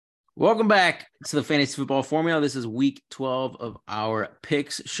Welcome back to the Fantasy Football Formula. This is week 12 of our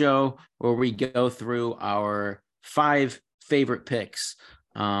picks show where we go through our 5 favorite picks,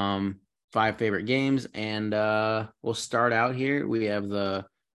 5 favorite games. And we'll start out here. We have the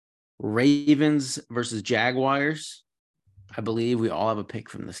Ravens versus Jaguars. I believe we all have a pick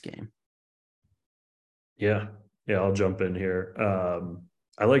from this game. Yeah, I'll jump in here.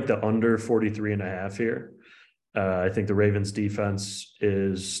 I like the under 43.5 here. I think the Ravens defense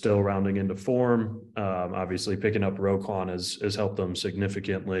is still rounding into form. Obviously picking up Roquan has helped them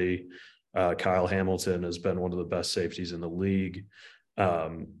significantly. Kyle Hamilton has been one of the best safeties in the league.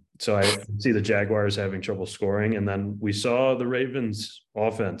 So I see the Jaguars having trouble scoring. And then we saw the Ravens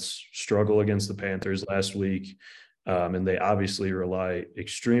offense struggle against the Panthers last week. And they obviously rely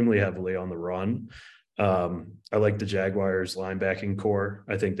extremely heavily on the run. I like the Jaguars linebacking core.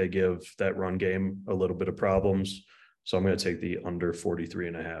 I think they give that run game a little bit of problems. So I'm going to take the under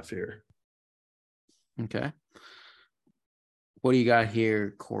 43.5 here. Okay. What do you got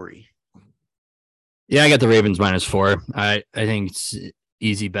here, Corey? Yeah, I got the Ravens -4. I think it's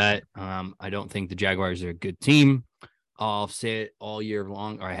easy bet. I don't think the Jaguars are a good team. I'll say it all year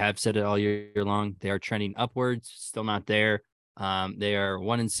long, or I have said it all year long. They are trending upwards, still not there. They are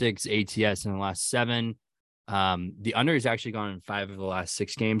 1-6 ATS in the last 7. The under has actually gone in 5 of the last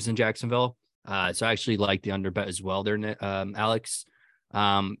 6 games in Jacksonville. So I actually like the under bet as well there, Alex.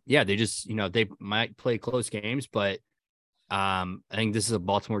 They just, they might play close games, but I think this is a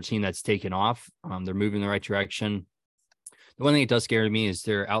Baltimore team that's taken off. They're moving in the right direction. The one thing that does scare me is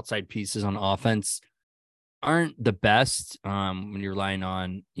their outside pieces on offense aren't the best when you're relying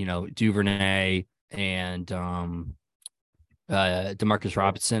on, Duvernay and Demarcus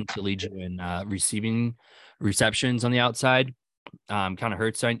Robinson to lead you in receiving receptions on the outside. Kind of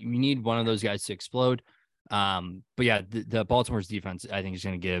hurts. You need one of those guys to explode. But yeah, the Baltimore's defense, I think, is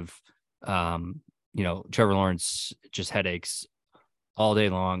going to give, Trevor Lawrence just headaches all day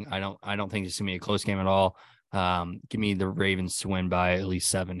long. I don't think it's going to be a close game at all. Give me the Ravens to win by at least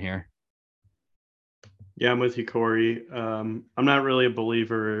 7 here. Yeah, I'm with you, Corey. I'm not really a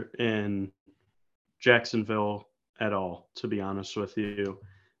believer in Jacksonville at all, to be honest with you.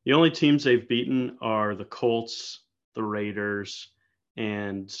 The only teams they've beaten are the Colts, the Raiders,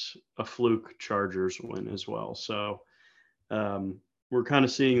 and a fluke Chargers win as well. So we're kind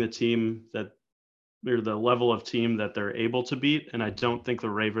of seeing the level of team that they're able to beat, and I don't think the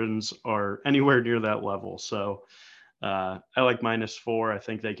Ravens are anywhere near that level. So I like -4. I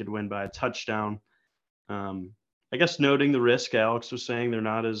think they could win by a touchdown. I guess noting the risk, Alex was saying they're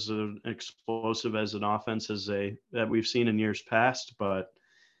not as explosive as an offense that we've seen in years past, but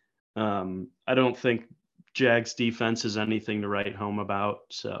I don't think Jags defense is anything to write home about.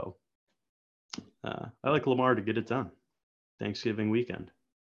 So I like Lamar to get it done. Thanksgiving weekend.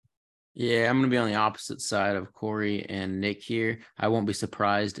 Yeah, I'm going to be on the opposite side of Corey and Nick here. I won't be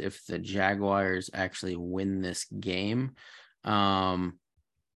surprised if the Jaguars actually win this game. At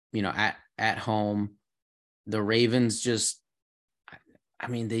home. The Ravens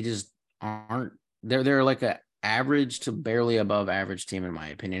they just aren't. They're like a average to barely above average team, in my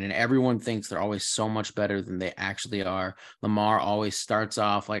opinion. And everyone thinks they're always so much better than they actually are. Lamar always starts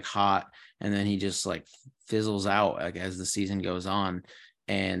off like hot, and then he just like fizzles out like as the season goes on.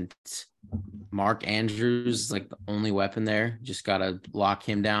 And Mark Andrews is like the only weapon there. Just got to lock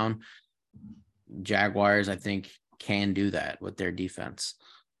him down. Jaguars, I think, can do that with their defense.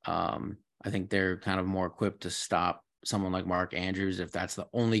 I think they're kind of more equipped to stop someone like Mark Andrews if that's the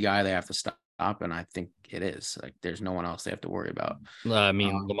only guy they have to stop, and I think it is. Like, there's no one else they have to worry about.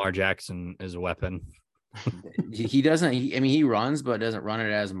 Lamar Jackson is a weapon. He doesn't. He runs, but doesn't run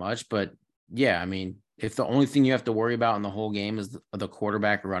it as much. But yeah, if the only thing you have to worry about in the whole game is the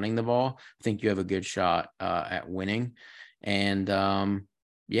quarterback running the ball, I think you have a good shot at winning. And I'm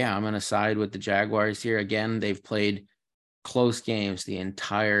going to side with the Jaguars here. Again, they've played close games the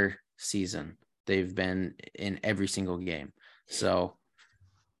entire season. They've been in every single game. So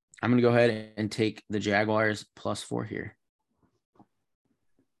I'm going to go ahead and take the Jaguars +4 here.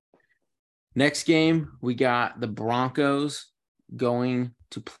 Next game, we got the Broncos going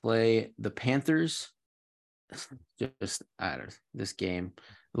to play the Panthers. Just this game,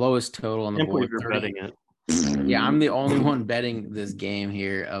 lowest total on the board. You're betting it. Yeah, I'm the only one betting this game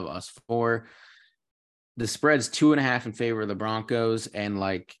here of us 4. The spread's 2.5 in favor of the Broncos, and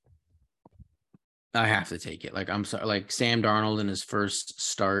I have to take it. I'm sorry, Sam Darnold in his first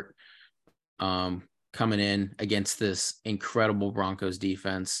start, coming in against this incredible Broncos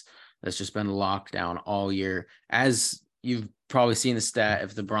defense that's just been locked down all year. As you've probably seen the stat,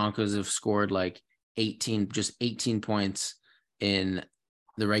 if the Broncos have scored 18 points in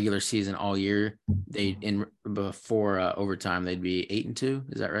the regular season all year, before overtime they'd be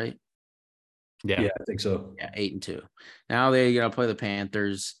 8-2. Is that right? Yeah. I think so. Yeah, 8-2. Now they play the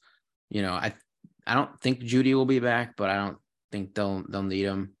Panthers. I don't think Judy will be back, but I don't think they'll need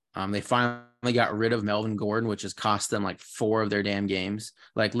him. They finally got rid of Melvin Gordon, which has cost them like 4 of their damn games.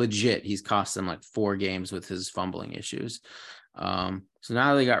 Like legit, he's cost them like 4 games with his fumbling issues. So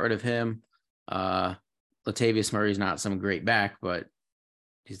now they got rid of him. Latavius Murray's not some great back, but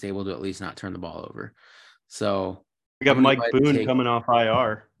he's able to at least not turn the ball over. So we got Mike Boone coming off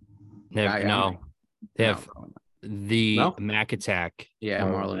IR. They have the Mac attack. Yeah,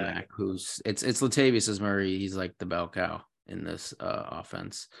 Marlon Mack, it's Latavius Murray. He's like the bell cow in this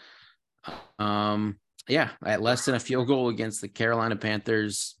offense. At less than a field goal against the Carolina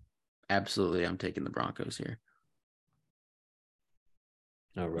Panthers, absolutely, I'm taking the Broncos here.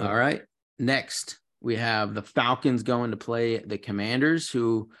 All right. Next, we have the Falcons going to play the Commanders,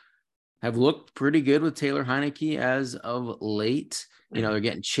 who have looked pretty good with Taylor Heinicke as of late. They're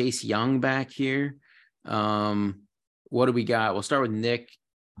getting Chase Young back here. What do we got? We'll start with Nick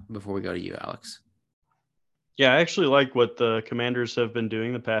before we go to you, Alex. Yeah, I actually like what the Commanders have been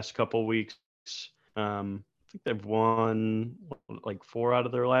doing the past couple weeks. I think they've won like 4 out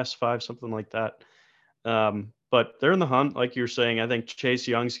of their last 5, something like that. But they're in the hunt, like you're saying. I think Chase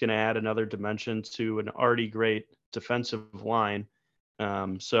Young's going to add another dimension to an already great defensive line.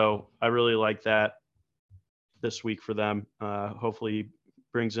 So I really like that this week for them. Hopefully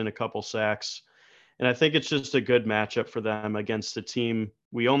brings in a couple sacks. And I think it's just a good matchup for them against a team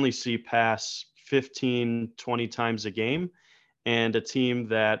we only see pass 15, 20 times a game, and a team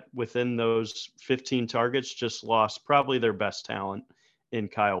that within those 15 targets just lost probably their best talent in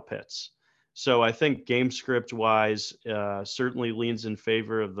Kyle Pitts. So I think game script wise certainly leans in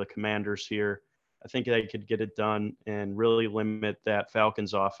favor of the Commanders here. I think they could get it done and really limit that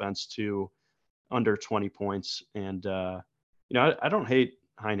Falcons offense to under 20 points. And, I don't hate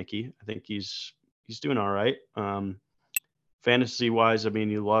Heinicke. I think he's doing all right. Fantasy wise, I mean,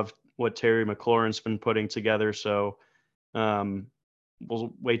 you love what Terry McLaurin's been putting together. So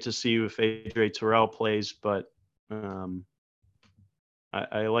we'll wait to see if AJ Terrell plays, but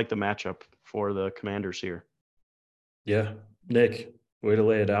I like the matchup for the Commanders here. Yeah. Nick, way to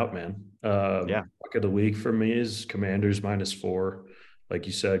lay it out, man. Luck of the week for me is Commanders -4. Like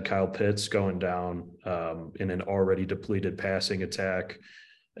you said, Kyle Pitts going down in an already depleted passing attack,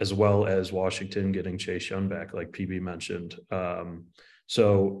 as well as Washington getting Chase Young back, like PB mentioned.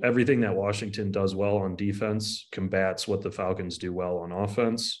 So everything that Washington does well on defense combats what the Falcons do well on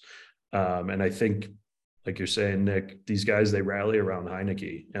offense. And I think, like you're saying, Nick, these guys, they rally around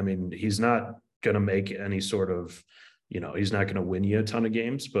Heinicke. I mean, he's not going to make any sort of, he's not going to win you a ton of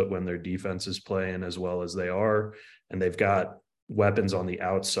games, but when their defense is playing as well as they are, and they've got weapons on the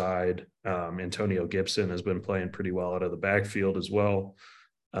outside, Antonio Gibson has been playing pretty well out of the backfield as well.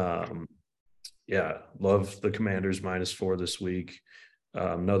 Love the Commanders -4 this week.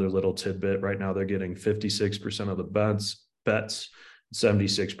 Another little tidbit, right now they're getting 56% of the bets,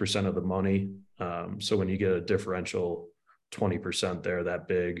 76% of the money. So when you get a differential 20% there, that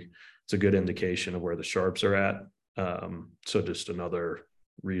big, it's a good indication of where the sharps are at. So just another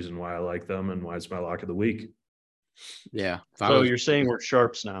reason why I like them and why it's my lock of the week. Yeah. So you're saying we're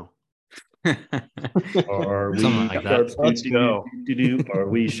sharps now? Are we like sharps? Let's go. Are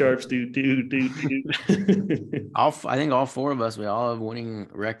we sharps? I think all 4 of us, we all have winning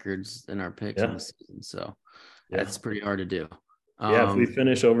records in our picks in the season. So that's pretty hard to do. If we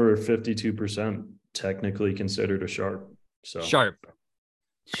finish over 52%, technically considered a sharp. So sharp.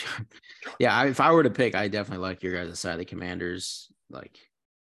 Yeah, if I were to pick, I definitely like your guys' side of the Commanders. Like,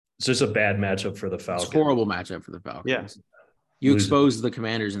 it's just a bad matchup for the Falcons. It's a horrible matchup for the Falcons. Yeah. You expose the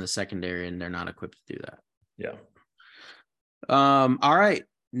Commanders in the secondary, and they're not equipped to do that. Yeah. All right.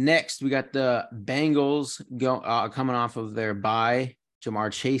 Next, we got the Bengals coming off of their bye.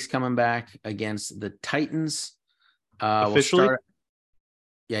 Jamar Chase coming back against the Titans. Officially?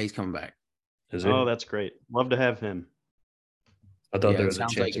 Yeah, he's coming back. Is he? Oh, that's great. Love to have him. I thought there was a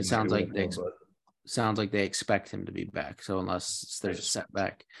chance. It sounds like they expect him to be back. So unless there's a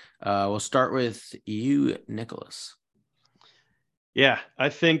setback, we'll start with you, Nicholas. Yeah, I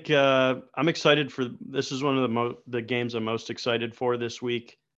think I'm excited for this. Is one of the games I'm most excited for this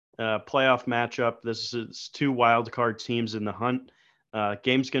week. Playoff matchup. This is 2 wild card teams in the hunt.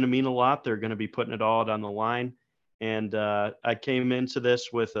 Game's going to mean a lot. They're going to be putting it all on the line. And I came into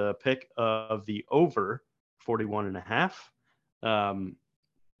this with a pick of the over 41.5.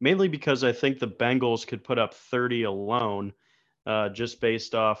 Mainly because I think the Bengals could put up 30 alone, just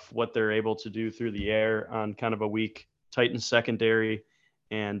based off what they're able to do through the air on kind of a weak Titans secondary.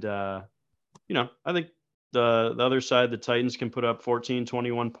 And, I think the other side, the Titans can put up 14,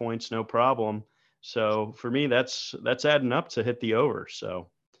 21 points, no problem. So for me, that's adding up to hit the over. So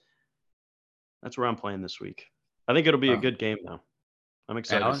that's where I'm playing this week. I think it'll be a good game, though. I'm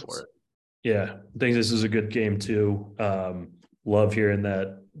excited Alex? for it. Yeah, I think this is a good game too. Love hearing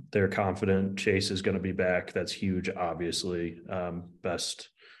that they're confident Chase is going to be back. That's huge, obviously. Best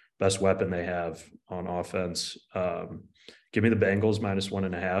weapon they have on offense. Give me the Bengals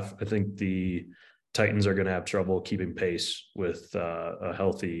 -1.5. I think the Titans are going to have trouble keeping pace with a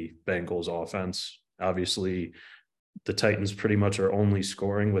healthy Bengals offense. Obviously, the Titans pretty much are only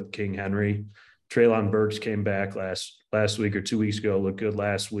scoring with King Henry. Treylon Burks came back last week or 2 weeks ago, looked good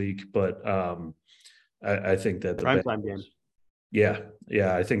last week, but I think that the Primetime game. Yeah,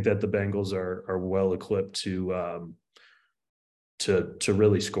 I think that the Bengals are well equipped to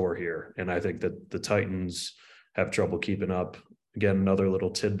really score here, and I think that the Titans have trouble keeping up. Again, another little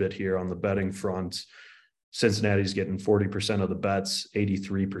tidbit here on the betting front. Cincinnati's getting 40% of the bets,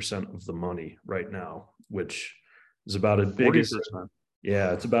 83% of the money right now, which is about as big as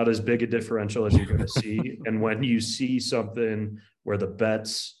it's about as big a differential as you're going to see. And when you see something where the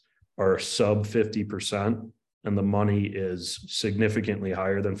bets are sub 50% and the money is significantly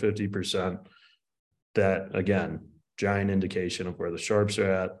higher than 50%, that again, giant indication of where the sharps are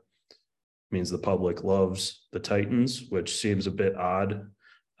at. Means the public loves the Titans, which seems a bit odd.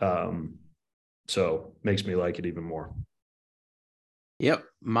 So makes me like it even more. Yep.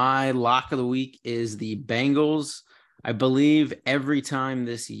 My lock of the week is the Bengals. I believe every time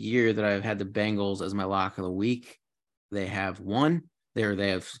this year that I've had the Bengals as my lock of the week, they have won. They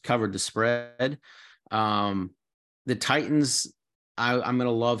have covered the spread. The Titans, I'm going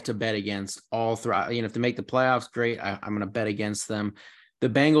to love to bet against all throughout. If they make the playoffs, great. I'm going to bet against them. The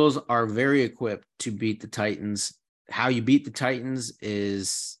Bengals are very equipped to beat the Titans. How you beat the Titans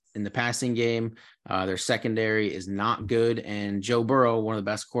is in the passing game. Their secondary is not good. And Joe Burrow, one of the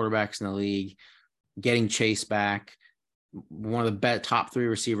best quarterbacks in the league, getting Chase back, one of the top 3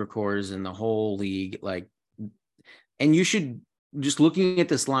 receiver cores in the whole league. And you should, just looking at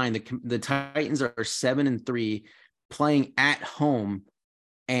this line, the Titans are 7-3 playing at home,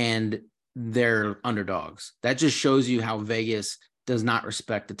 and they're underdogs. That just shows you how Vegas does not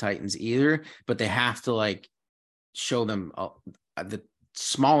respect the Titans either, but they have to show them the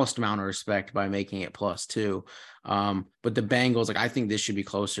smallest amount of respect by making it +2. But the Bengals, I think this should be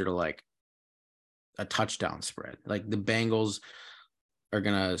closer to a touchdown spread. The Bengals are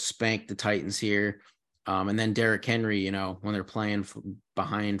going to spank the Titans here. And then Derrick Henry, when they're playing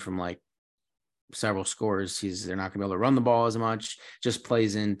behind from several scores, they're not going to be able to run the ball as much. Just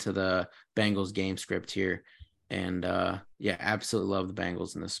plays into the Bengals game script here. And absolutely love the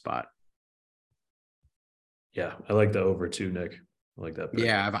Bengals in this spot. Yeah, I like the over too, Nick. I like that pick.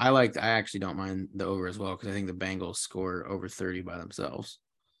 Yeah, I actually don't mind the over as well, because I think the Bengals score over 30 by themselves.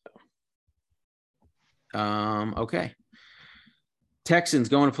 Okay. Texans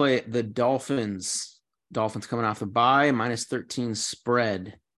going to play the Dolphins. Dolphins coming off the bye, -13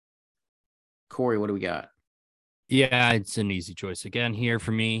 spread. Corey, what do we got? Yeah, it's an easy choice again here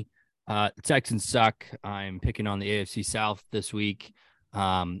for me. The Texans suck. I'm picking on the AFC South this week.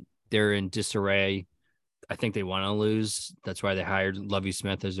 They're in disarray. I think they want to lose. That's why they hired Lovie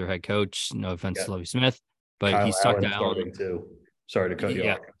Smith as their head coach. No offense to Lovie Smith, but Kyle he stuck to Allen too. Sorry to cut you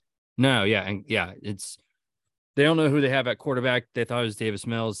off. No, it's they don't know who they have at quarterback. They thought it was Davis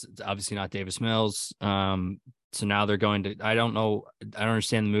Mills. It's obviously not Davis Mills. So now they're going to. I don't know. I don't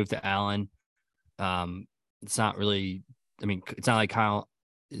understand the move to Allen. It's not really. I mean, it's not like Kyle.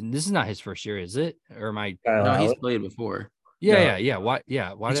 This is not his first year, is it? Or am I? No, he's played before. Yeah. Why?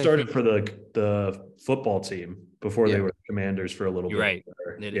 Yeah. Why he started for the football team before they were Commanders for a little bit. Right.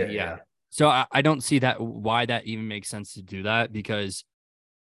 Yeah. So I don't see why that even makes sense to do that, because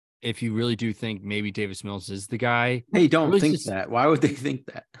if you really do think maybe Davis Mills is the guy, hey, don't think that. Why would they think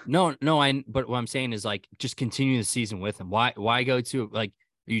that? No. But what I'm saying is just continue the season with him. Why go to are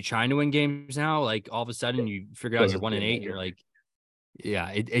you trying to win games now? All of a sudden you figure out you're 1-8 and you're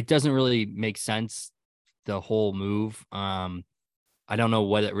it doesn't really make sense, the whole move. I don't know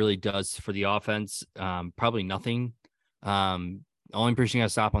what it really does for the offense. Probably nothing. The only person you got to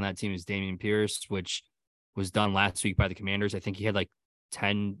stop on that team is Dameon Pierce, which was done last week by the Commanders. I think he had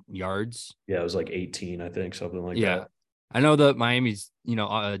 10 yards. Yeah, it was 18, I think, something like that. I know that Miami's,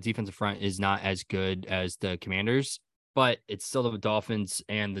 defensive front is not as good as the Commanders, but it's still the Dolphins,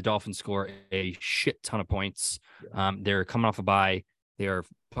 and the Dolphins score a shit ton of points. Yeah. They're coming off a bye. They are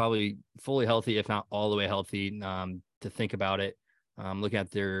probably fully healthy, if not all the way healthy, to think about it. Looking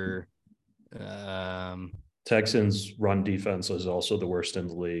at their Texans run defense is also the worst in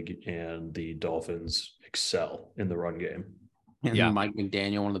the league, and the Dolphins excel in the run game. And Yeah. Mike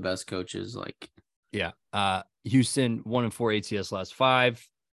McDaniel, one of the best coaches. Like, Yeah. Houston 1-4 ATS last 5.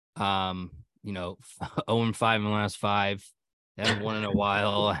 0-5 in the last 5. They haven't won in a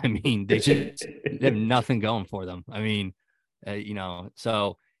while. I mean, they have nothing going for them. I mean,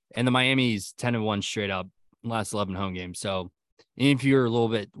 so, and the Miami's 10-1 straight up last 11 home games. So if you're a little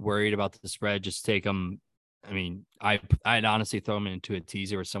bit worried about the spread, just take them. I mean, I'd honestly throw them into a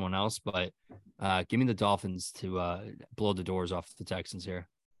teaser with someone else, but give me the Dolphins to blow the doors off the Texans here.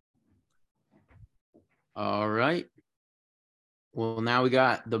 all right. Well, now we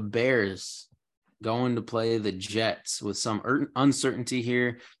got the Bears going to play the Jets with some uncertainty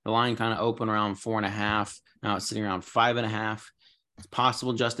here. The line kind of opened around 4.5. Now it's sitting around 5.5. It's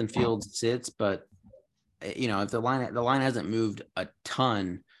possible Justin Fields sits, but if the line hasn't moved a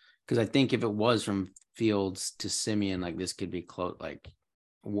ton, because I think if it was from Fields to Simeon, like this could be close, like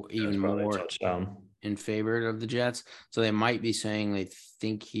even more touchdown in favor of the Jets. So they might be saying they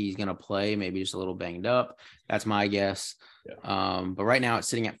think he's going to play, maybe just a little banged up. That's my guess. Yeah. But right now it's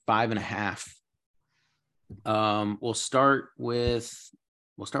sitting at 5.5. We'll start with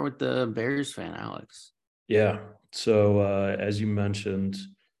the Bears fan, Alex. Yeah. So as you mentioned,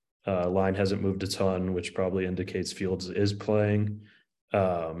 line hasn't moved a ton, which probably indicates Fields is playing.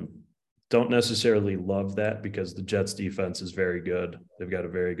 Don't necessarily love that because the Jets defense is very good. They've got a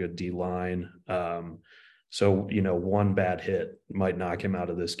very good D line. So, one bad hit might knock him out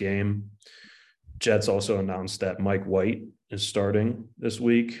of this game. Jets also announced that Mike White is starting this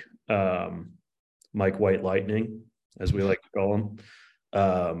week. Mike White Lightning, as we like to call him.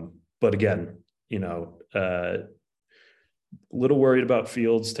 But again, a little worried about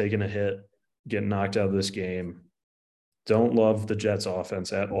Fields taking a hit, getting knocked out of this game. Don't love the Jets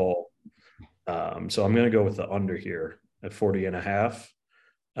offense at all. So I'm going to go with the under here at 40.5.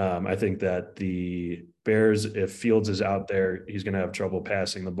 I think that the Bears, if Fields is out there, he's going to have trouble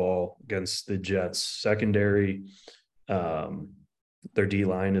passing the ball against the Jets secondary. Their D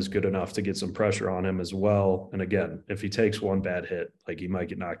line is good enough to get some pressure on him as well. And again, if he takes one bad hit, like he might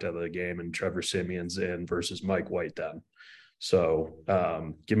get knocked out of the game, and Trevor Simeon's in versus Mike White then. So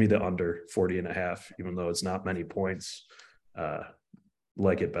give me the under 40.5, even though it's not many points.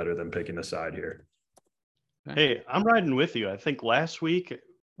 Like it better than picking a side here. Hey, I'm riding with you. I think last week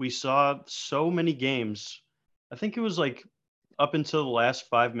we saw so many games. I think it was like up until the last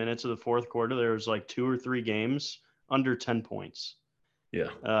 5 minutes of the fourth quarter, there was like 2 or 3 games under 10 points. Yeah.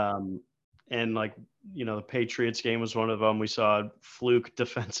 And the Patriots game was one of them. We saw a fluke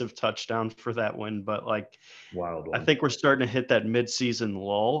defensive touchdown for that win, but wild one. I think we're starting to hit that midseason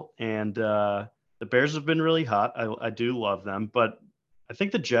lull, and the Bears have been really hot. I do love them, but I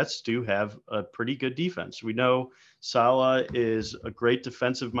think the Jets do have a pretty good defense. We know Saleh is a great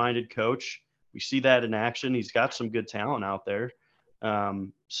defensive-minded coach. We see that in action. He's got some good talent out there.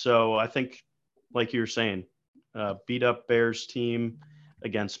 So I think, like you were saying, beat up Bears team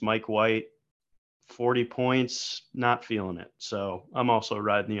against Mike White, 40 points, not feeling it. So I'm also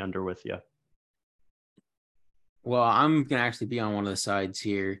riding the under with you. Well, I'm going to actually be on one of the sides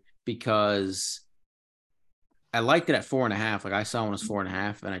here because I liked it at 4.5. Like I saw one was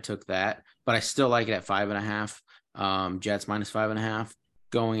 4.5 and I took that, but I still like it at 5.5. Jets minus 5.5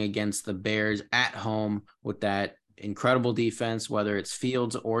 going against the Bears at home with that incredible defense, whether it's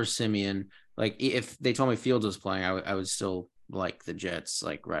Fields or Simeon. Like if they told me Fields was playing, I would still like the Jets,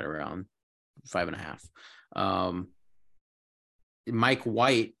 like right around 5.5. Mike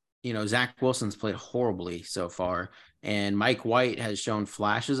White, Zach Wilson's played horribly so far, and Mike White has shown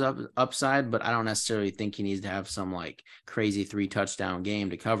flashes of upside, but I don't necessarily think he needs to have some like crazy 3 touchdown game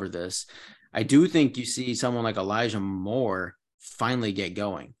to cover this. I do think you see someone like Elijah Moore finally get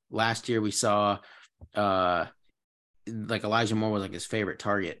going. Last year we saw like Elijah Moore was like his favorite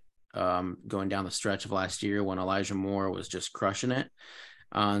target going down the stretch of last year when Elijah Moore was just crushing it.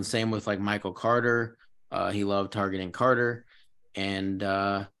 And same with like Michael Carter. He loved targeting Carter. And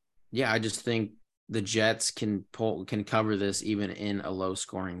I just think the Jets can cover this even in a low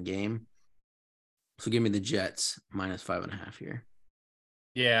scoring game. So give me the Jets minus 5.5 here.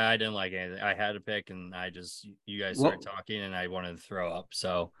 Yeah, I didn't like anything. I had to pick, and you guys started talking, and I wanted to throw up.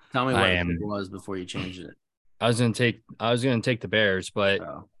 So tell me what it was before you changed it. I was gonna take the Bears, but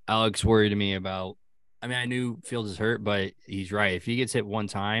Alex worried me about. I mean, I knew Fields is hurt, but he's right. If he gets hit one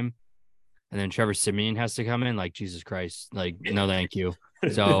time, and then Trevor Simeon has to come in, like Jesus Christ, like no, thank you.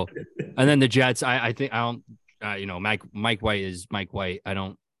 So, and then the Jets, I think I don't. Mike White is Mike White.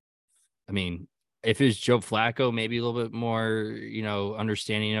 I mean, if it's Joe Flacco, maybe a little bit more,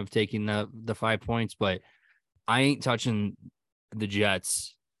 understanding of taking the 5 points, but I ain't touching the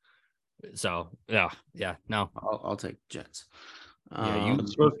Jets. So no. I'll take Jets. Yeah, you-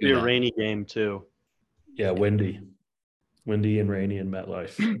 It's supposed to be do a that. rainy game too. Yeah, windy and rainy in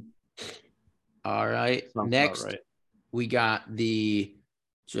MetLife. All right. Sounds about Next, right. we got the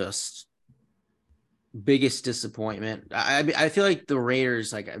just biggest disappointment. I feel like the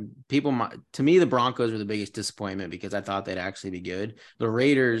Raiders, like to me, the Broncos were the biggest disappointment because I thought they'd actually be good. The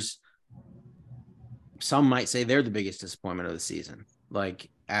Raiders, some might say they're the biggest disappointment of the season. Like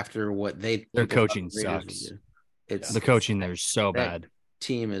after what Their people thought coaching the Raiders would sucks. do. It's The coaching there is so that bad.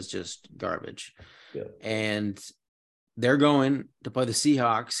 team is just garbage. Yeah. And they're going to play the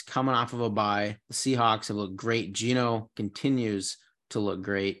Seahawks coming off of a bye. The Seahawks have looked great. Geno continues to look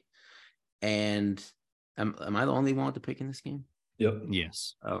great. And am I the only one with the pick in this game? Yep.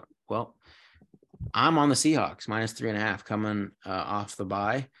 Yes. Oh, well, I'm on the Seahawks -3.5 coming off the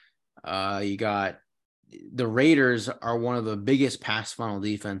bye. You got the Raiders are one of the biggest pass funnel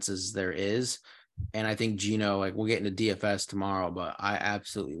defenses there is. And I think Geno, like we'll get into DFS tomorrow, but I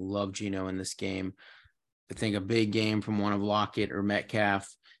absolutely love Geno in this game. I think a big game from one of Lockett or Metcalf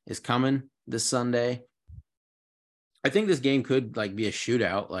is coming this Sunday. I think this game could like be a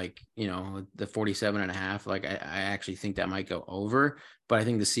shootout, like, you know, the 47.5. Like I actually think that might go over, but I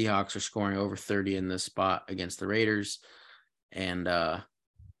think the Seahawks are scoring over 30 in this spot against the Raiders. And then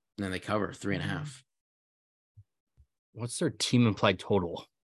they cover 3.5. What's their team implied total?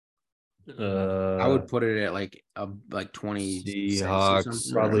 I would put it at like 26 or something.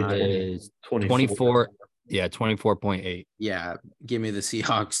 Seahawks probably is 24. 24. Yeah, 24.8. Yeah, give me the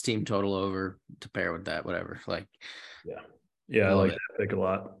Seahawks team total over to pair with that, whatever. Like, Yeah, I Love like it. that pick a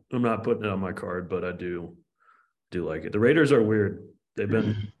lot. I'm not putting it on my card, but I do like it. The Raiders are weird. They've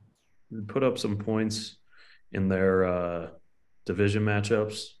been put up some points in their division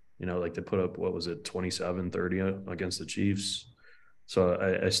matchups. You know, like they put up, what was it, 27-30 against the Chiefs.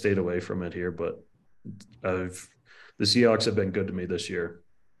 So I stayed away from it here, but the Seahawks have been good to me this year.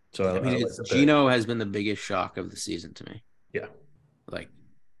 So I mean, like the pick. Geno has been the biggest shock of the season to me. Yeah, Like,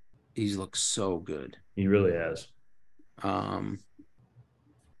 he's looked so good. he really has. All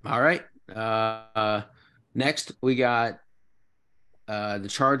right. Next we got the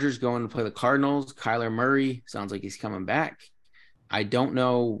Chargers going to play the Cardinals. Kyler Murray sounds like he's coming back. I don't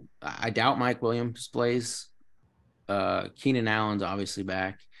know. I doubt Mike Williams plays. Keenan Allen's obviously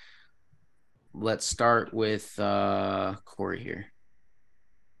back. Let's start with Corey here.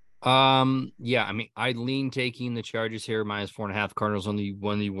 Yeah, I mean, I lean taking the Chargers here -4.5. Cardinals only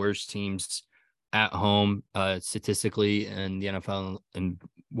one of the worst teams at home statistically in the NFL. And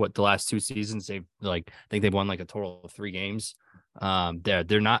what the last 2 seasons I think they've won like a total of 3 games.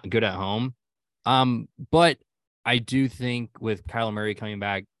 They're not good at home. But I do think with Kyler Murray coming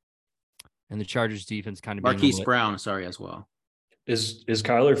back and the Chargers defense kind of Marquise Brown, sorry, as well. Is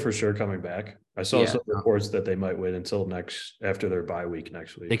Kyler for sure coming back? I saw Yeah. some reports that they might wait until after their bye week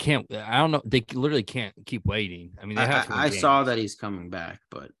next week. They can't. I don't know. They literally can't keep waiting. I mean, they have. I saw that he's coming back,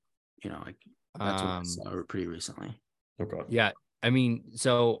 but you know, like that's what I saw pretty recently. Okay. Yeah, I mean,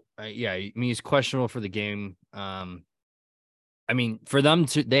 so yeah, I mean, he's questionable for the game. I mean, for them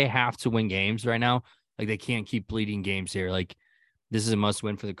they have to win games right now. Like they can't keep bleeding games here. Like this is a must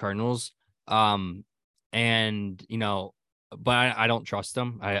win for the Cardinals. And you know, but I don't trust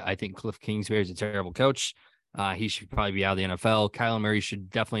them. I think Cliff Kingsbury is a terrible coach. He should probably be out of the NFL. Kyler Murray should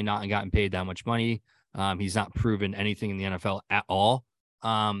definitely not have gotten paid that much money. He's not proven anything in the NFL at all.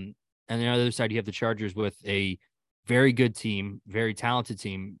 And on the other side, you have the Chargers with a very good team, very talented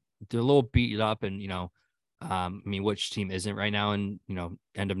team. They're a little beat up, and you know, I mean, which team isn't right now in, you know,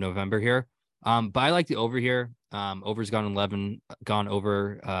 end of November here. But I like the over here. Over's gone over 11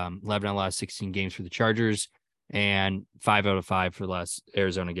 out of the last 16 games for the Chargers and 5 out of 5 for the last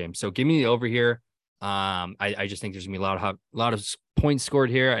Arizona game. So give me the over here. I just think there's gonna be a lot of points scored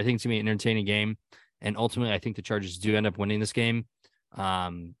here. I think it's gonna be an entertaining game. And ultimately I think the Chargers do end up winning this game.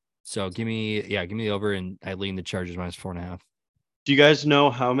 So give me the over, and I lean the Chargers -4.5. Do you guys know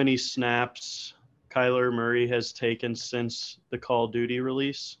how many snaps Kyler Murray has taken since the Call of Duty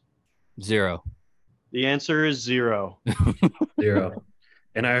release? 0. The answer is 0. 0.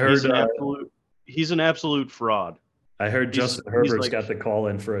 And I heard he's an absolute fraud. I heard Justin Herbert's got the call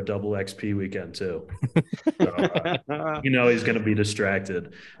in for a double XP weekend too. So, you know he's going to be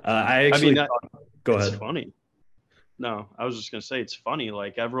distracted. Go ahead. It's funny. No, I was just going to say it's funny.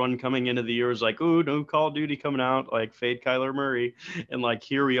 Like everyone coming into the year was like, "Ooh, no Call of Duty coming out. Like fade Kyler Murray," and like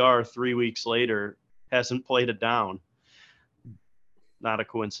here we are 3 weeks later, hasn't played it down. Not a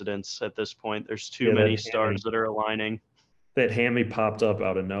coincidence at this point. There's too many stars that are aligning. that hammy popped up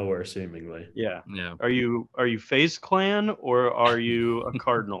out of nowhere, seemingly. Yeah. Yeah. Are you FaZe Clan or are you a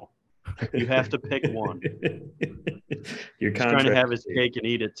Cardinal? You have to pick one. Your He's trying to contract. have his cake and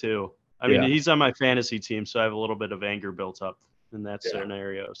eat it too. I mean, Yeah. he's on my fantasy team, so I have a little bit of anger built up in that Yeah.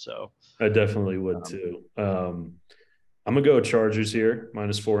 scenario. So I definitely would too. I'm gonna go Chargers here,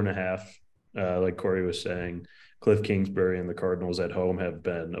 -4.5. Like Corey was saying, Cliff Kingsbury and the Cardinals at home have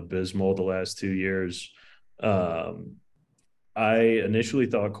been abysmal the last 2 years. I initially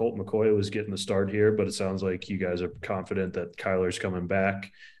thought Colt McCoy was getting the start here, but it sounds like you guys are confident that Kyler's coming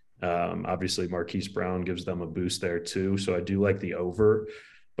back. Obviously, Marquise Brown gives them a boost there too. So I do like the over,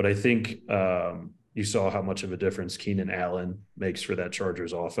 but I think you saw how much of a difference Keenan Allen makes for that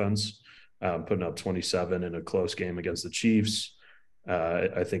Chargers offense, putting up 27 in a close game against the Chiefs.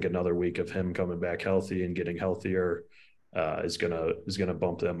 I think another week of him coming back healthy and getting healthier is gonna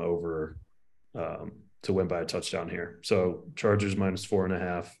bump them over to win by a touchdown here. So Chargers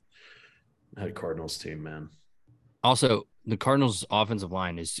 -4.5. That Cardinals team, man. Also, the Cardinals' offensive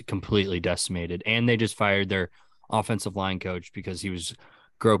line is completely decimated, and they just fired their offensive line coach because he was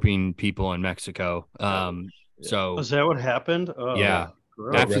groping people in Mexico. So is that what happened? Oh, yeah,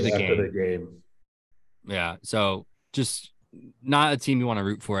 gross. after Right the after game. the game. Yeah, so just not a team you want to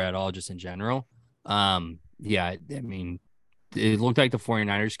root for at all, just in general. Yeah, I mean, it looked like the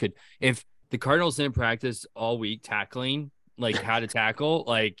 49ers could, if the Cardinals didn't practice all week tackling, like how to tackle,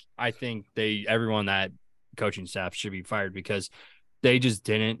 like I think everyone that coaching staff should be fired because they just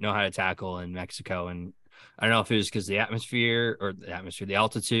didn't know how to tackle in Mexico. And I don't know if it was because the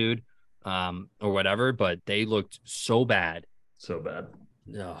altitude, or whatever, but they looked so bad. So bad.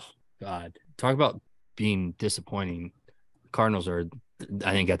 Oh God. Talk about being disappointing. Cardinals are,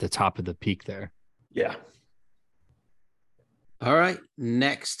 I think, at the top of the peak there. Yeah. All right.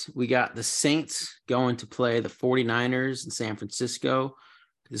 Next, we got the Saints going to play the 49ers in San Francisco.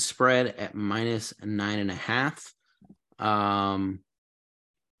 The spread at -9.5.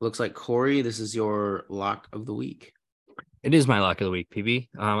 Looks like Corey, this is your lock of the week. It is my lock of the week, PB.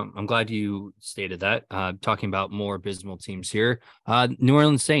 I'm glad you stated that. Talking about more abysmal teams here. New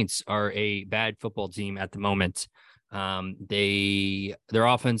Orleans Saints are a bad football team at the moment. Their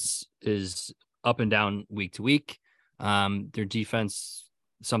offense is up and down week to week. Their defense,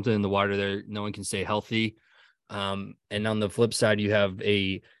 something in the water there. No one can stay healthy. And on the flip side, you have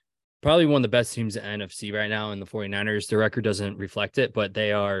probably one of the best teams in NFC right now in the 49ers. Their record doesn't reflect it, but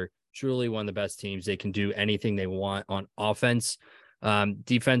they are truly one of the best teams. They can do anything they want on offense.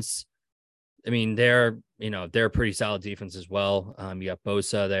 Defense, I mean, they're a pretty solid defense as well. You got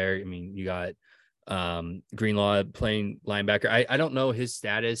Bosa there. I mean, you got Greenlaw playing linebacker. I don't know his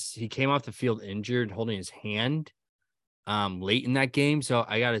status. He came off the field injured, holding his hand late in that game. So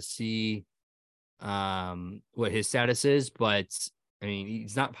I got to see what his status is, but I mean,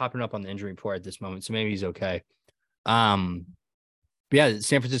 he's not popping up on the injury report at this moment, so maybe he's okay. But yeah,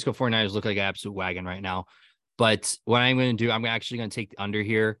 San Francisco 49ers look like an absolute wagon right now. But what I'm going to do, I'm actually going to take the under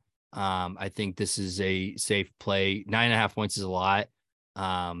here. I think this is a safe play. 9.5 points is a lot.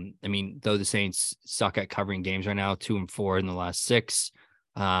 I mean, though the Saints suck at covering games right now, 2-4 in the last 6.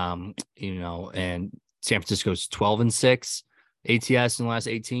 And San Francisco's 12-6 ATS in the last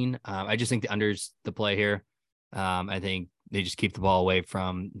 18. I just think the under's the play here. I think they just keep the ball away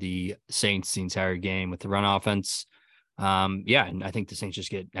from the Saints the entire game with the run offense. And I think the Saints just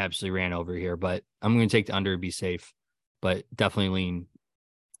get absolutely ran over here, but I'm going to take the under and be safe, but definitely lean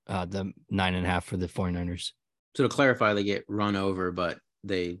the 9.5 for the 49ers. So to clarify, they get run over, but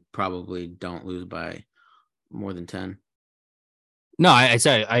they probably don't lose by more than 10. No, I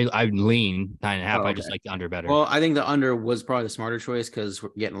said I lean 9.5. Okay. I just like the under better. Well, I think the under was probably the smarter choice because we're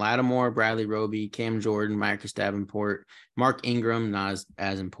getting Lattimore, Bradley Roby, Cam Jordan, Marcus Davenport, Mark Ingram, not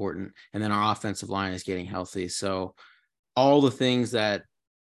as important. And then our offensive line is getting healthy. So all the things that,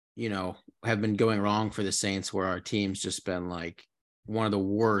 have been going wrong for the Saints where our team's just been like one of the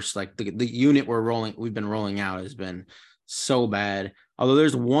worst, like the unit we've been rolling out has been so bad. Although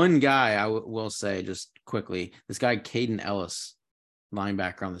there's one guy I will say just quickly, this guy, Caden Ellis,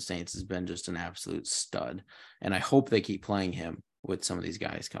 linebacker on the Saints, has been just an absolute stud. And I hope they keep playing him with some of these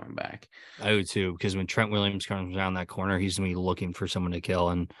guys coming back. I would too, because when Trent Williams comes down that corner, he's going to be looking for someone to kill.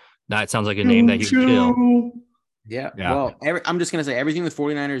 And that sounds like a name that he would kill. Yeah. Well, I'm just going to say everything the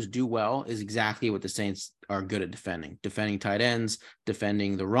 49ers do well is exactly what the Saints are good at defending tight ends,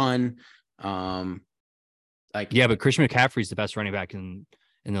 defending the run. But Christian McCaffrey's the best running back in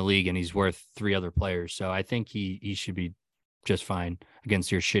the league, and he's worth 3 other players. So I think he should be just fine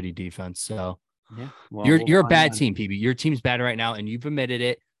against your shitty defense. So yeah, well, you're a bad team, PB. Your team's bad right now, and you've admitted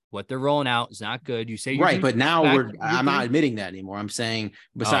it. what they're rolling out is not good. You say right, but now I'm not doing, admitting that anymore. I'm saying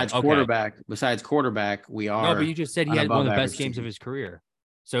besides okay. quarterback, we are. No, but you just said he had one of the best games of his career.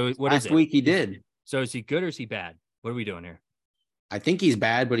 So what last is it? week he did. So is he good or is he bad? What are we doing here? I think he's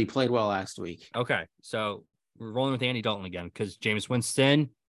bad, but he played well last week. Okay, so we're rolling with Andy Dalton again because Jameis Winston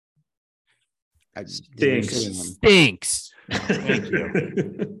stinks. Thank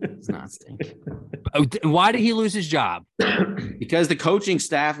you. It's not stink. Why did he lose his job? Because the coaching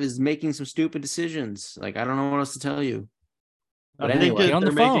staff is making some stupid decisions. Like, I don't know what else to tell you. But I think anyway,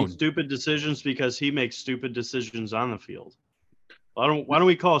 they're making stupid decisions because he makes stupid decisions on the field. Why don't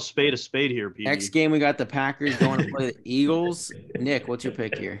we call a spade here, Pete? Next game we got the Packers going to play the Eagles. Nick, what's your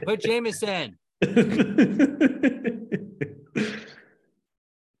pick here? Put Jameis in.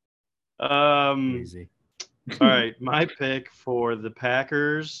 Easy. All right, my pick for the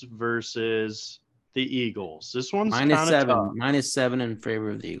Packers versus the Eagles. This one's -7. tough. -7 in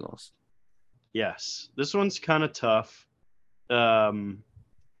favor of the Eagles. Yes, this one's kind of tough.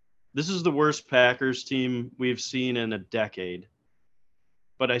 This is the worst Packers team we've seen in a decade.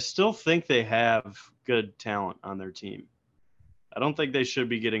 But I still think they have good talent on their team. I don't think they should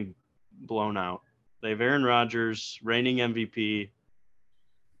be getting blown out. They have Aaron Rodgers, reigning MVP.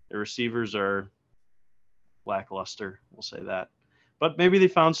 Their receivers are lackluster, we'll say that. But maybe they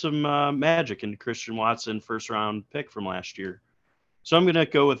found some magic in Christian Watson, first-round pick from last year. So I'm going to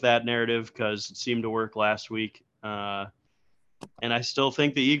go with that narrative because it seemed to work last week. And I still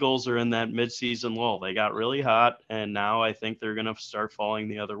think the Eagles are in that midseason lull. They got really hot, and now I think they're going to start falling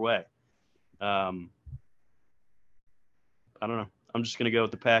the other way. I don't know. I'm just going to go with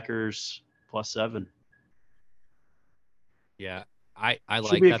the Packers +7. Yeah, I like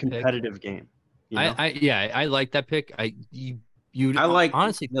Should be that a competitive pick. Game. You know? I like that pick. I like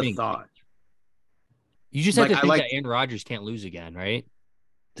honestly the think thought. You just have to think that Aaron Rodgers can't lose again, right?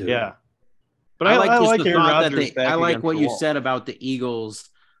 Dude. Yeah. But I like Aaron Rodgers. I like what you said about the Eagles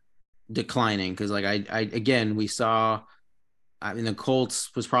declining because, like, we saw. I mean, the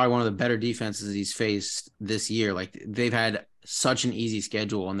Colts was probably one of the better defenses he's faced this year. Like, they've had such an easy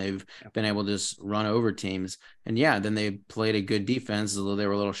schedule and they've been able to just run over teams. And then they played a good defense, although they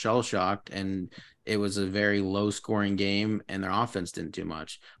were a little shell shocked, and it was a very low scoring game, and their offense didn't do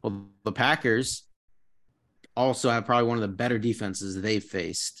much. Well, the Packers also have probably one of the better defenses they've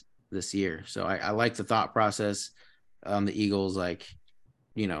faced this year. So I like the thought process. The Eagles,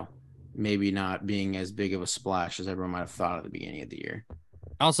 maybe not being as big of a splash as everyone might have thought at the beginning of the year.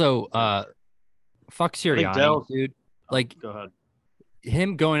 Also, fuck Sirianni, dude. Like, go ahead.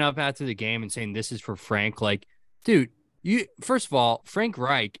 Him going up after the game and saying this is for Frank. Like, dude, first of all, Frank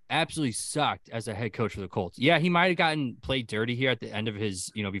Reich absolutely sucked as a head coach for the Colts. Yeah, he might have played dirty here at the end of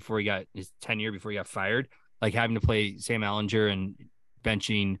his, before he got his tenure, before he got fired, like having to play Sam Ehlinger and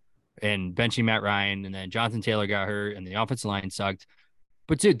benching Matt Ryan, and then Jonathan Taylor got hurt, and the offensive line sucked.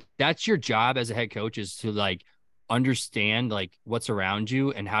 But dude, that's your job as a head coach, is to like understand like what's around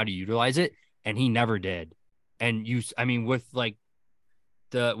you and how to utilize it. And he never did. And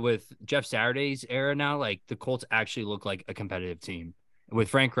with Jeff Saturday's era now, like the Colts actually look like a competitive team. With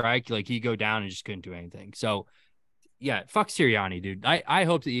Frank Reich, like he'd go down and just couldn't do anything. So yeah, fuck Sirianni, dude. I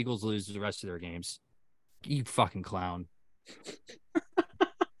hope the Eagles lose the rest of their games. You fucking clown.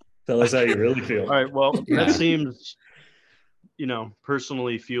 Tell us how you really feel. All right. Well, that seems,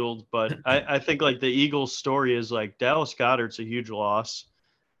 personally fueled, but I think like the Eagles story is like Dallas Goedert's a huge loss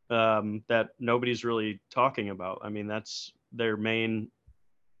that nobody's really talking about. I mean, that's their main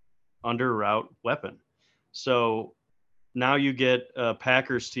under route weapon. So now you get a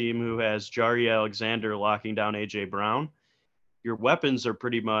Packers team who has Jari Alexander locking down AJ Brown. Your weapons are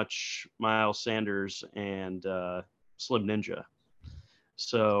pretty much Miles Sanders and Slim Ninja.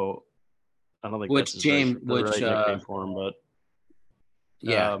 So I don't think that's the right nickname for him, but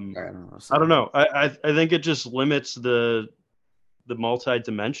yeah, I don't know. I think it just limits the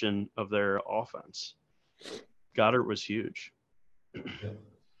multi-dimension of their offense. Goddard was huge.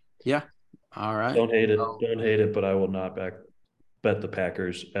 Yeah. All right. Don't hate it, but I will not bet the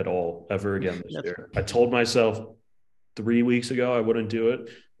Packers at all ever again this year. I told myself 3 weeks ago I wouldn't do it.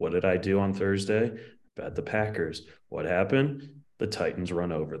 What did I do on Thursday? Bet the Packers. What happened? The Titans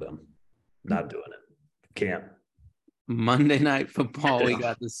run over them. Not doing it. Can't. Monday Night Football, we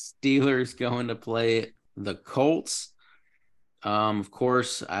got the Steelers going to play the Colts. Of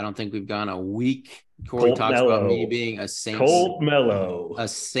course, I don't think we've gone a week. Corey talks about me being a Saints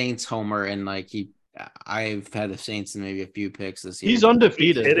homer, and like he I've had the Saints in maybe a few picks this year. He's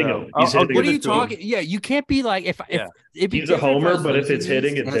undefeated. He's hitting though. him. He's hitting What are him. you talking? Yeah, you can't be like if it'd be He's a different if I homer, was but if losing it's these.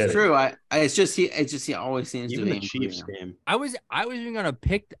 hitting, it's That's hitting. true. It's just he always seems Even to the be Chiefs improving. game. I was even gonna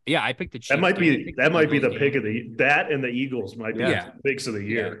pick. Yeah, I picked the Chiefs. That might game. I be picked the Eagles pick game. of that and the Eagles might be Yeah. the picks of the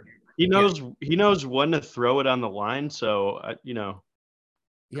year. He knows when to throw it on the line. So Yeah.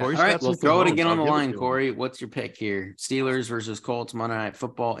 Corey's All right, got well, some throw it cojones. again on I'll the give it line, to him. Corey. What's your pick here? Steelers versus Colts, Monday Night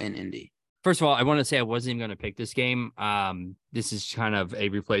Football in Indy. First of all, I want to say I wasn't even going to pick this game. This is kind of a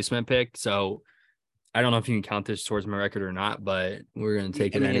replacement pick, so I don't know if you can count this towards my record or not, but we're going to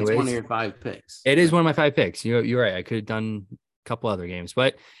take it anyways. It's one of your 5 picks. It is one of my 5 picks. You're right. I could have done a couple other games,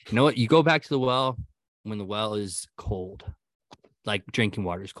 but you know what? You go back to the well when the well is cold, like drinking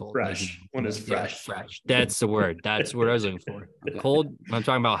water is cold. Fresh. When it's fresh. Fresh. That's the word. That's what I was looking for. Cold. When I'm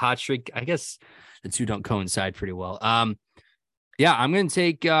talking about hot streak, I guess the two don't coincide pretty well. Yeah, I'm gonna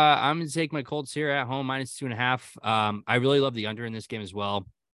take my Colts here at home -2.5. I really love the under in this game as well.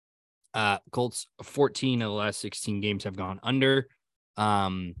 Colts 14 of the last 16 games have gone under.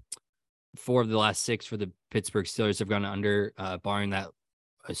 4 of the last 6 for the Pittsburgh Steelers have gone under, barring that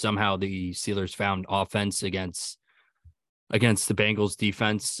somehow the Steelers found offense against the Bengals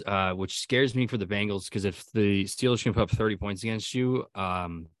defense, which scares me for the Bengals because if the Steelers can put up 30 points against you,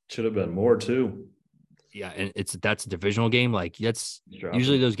 should have been more too. Yeah, and that's a divisional game. Like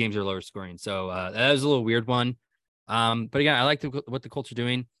usually those games are lower scoring. So that was a little weird one. But again, I like what the Colts are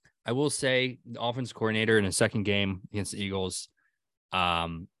doing. I will say the offense coordinator in a second game against the Eagles,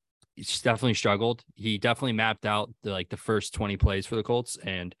 he's definitely struggled. He definitely mapped out the first 20 plays for the Colts,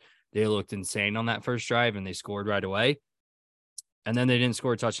 and they looked insane on that first drive, and they scored right away. And then they didn't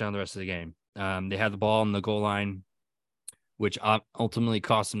score a touchdown the rest of the game. They had the ball on the goal line, which ultimately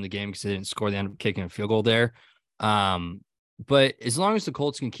cost them the game because they didn't score. They ended up kicking a field goal there. But as long as the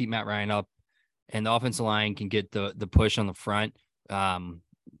Colts can keep Matt Ryan up and the offensive line can get the push on the front,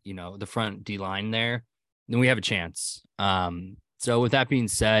 the front D line there, then we have a chance. So with that being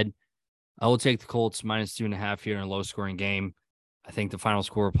said, I will take the Colts -2.5 here in a low scoring game. I think the final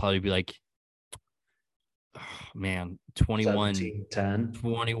score will probably be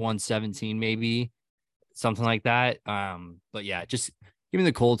 21-17 maybe. Something like that. But yeah, just give me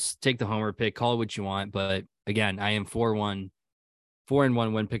the Colts, take the homer pick, call it what you want. But again, I am 4-1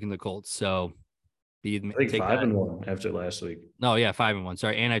 when picking the Colts. So I think 5-1 after last week. No, yeah, 5-1.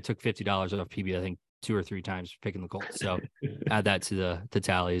 Sorry. And I took $50 off PB, I think 2 or 3 times picking the Colts. So add that to the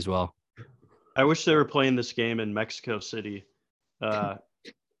tally as well. I wish they were playing this game in Mexico City. I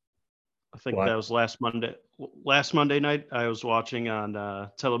think that was last Monday. Last Monday night, I was watching on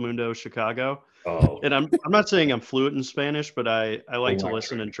Telemundo Chicago. Oh. And I'm not saying I'm fluent in Spanish, but I like to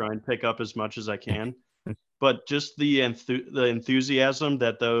listen and try and pick up as much as I can. But just the enthusiasm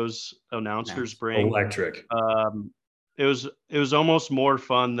that those announcers bring, electric. It was almost more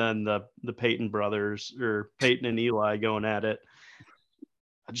fun than the Peyton brothers or Peyton and Eli going at it.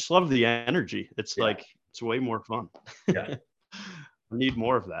 I just love the energy. It's it's way more fun. Yeah. I need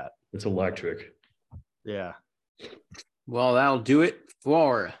more of that. It's electric. Yeah. Well, that'll do it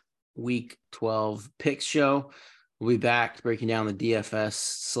for Week 12 Picks Show. We'll be back breaking down the DFS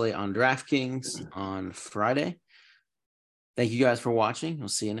slate on DraftKings on Friday. Thank you guys for watching. We'll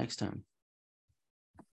see you next time.